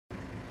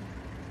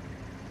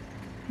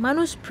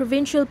Manus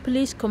Provincial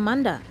Police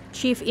Commander,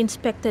 Chief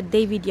Inspector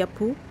David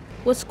Yapu,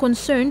 was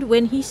concerned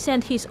when he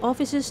sent his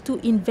officers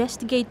to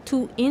investigate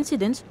two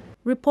incidents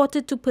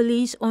reported to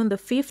police on the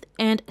 5th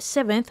and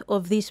 7th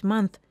of this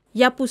month.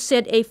 Yapu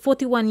said a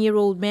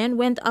 41-year-old man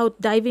went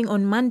out diving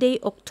on Monday,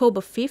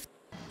 October 5th,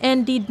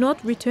 and did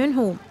not return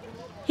home.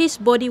 His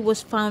body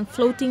was found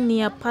floating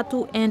near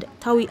Patu and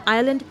Tawi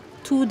Island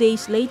 2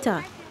 days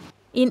later.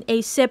 In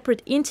a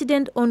separate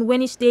incident on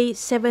Wednesday,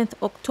 7th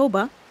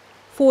October,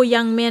 4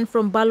 young men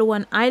from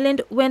Baluan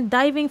Island went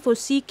diving for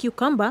sea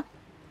cucumber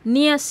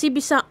near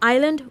Sibisa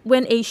Island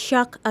when a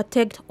shark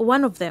attacked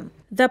one of them.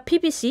 The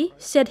PPC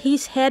said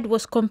his head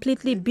was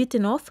completely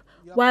bitten off,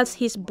 whilst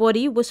his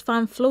body was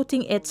found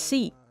floating at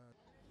sea.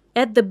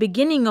 At the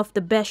beginning of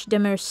the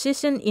beche-de-mer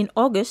season in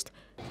August,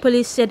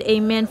 police said a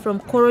man from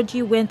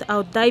Koroji went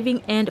out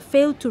diving and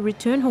failed to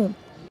return home.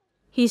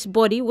 His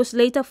body was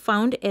later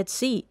found at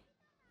sea.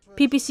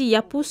 PPC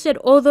Yapu said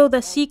although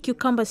the sea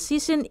cucumber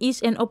season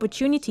is an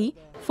opportunity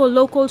for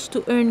locals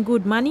to earn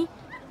good money,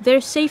 their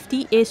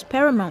safety is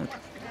paramount.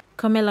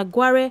 Kamela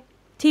Guare,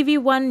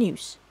 TVWAN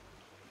News.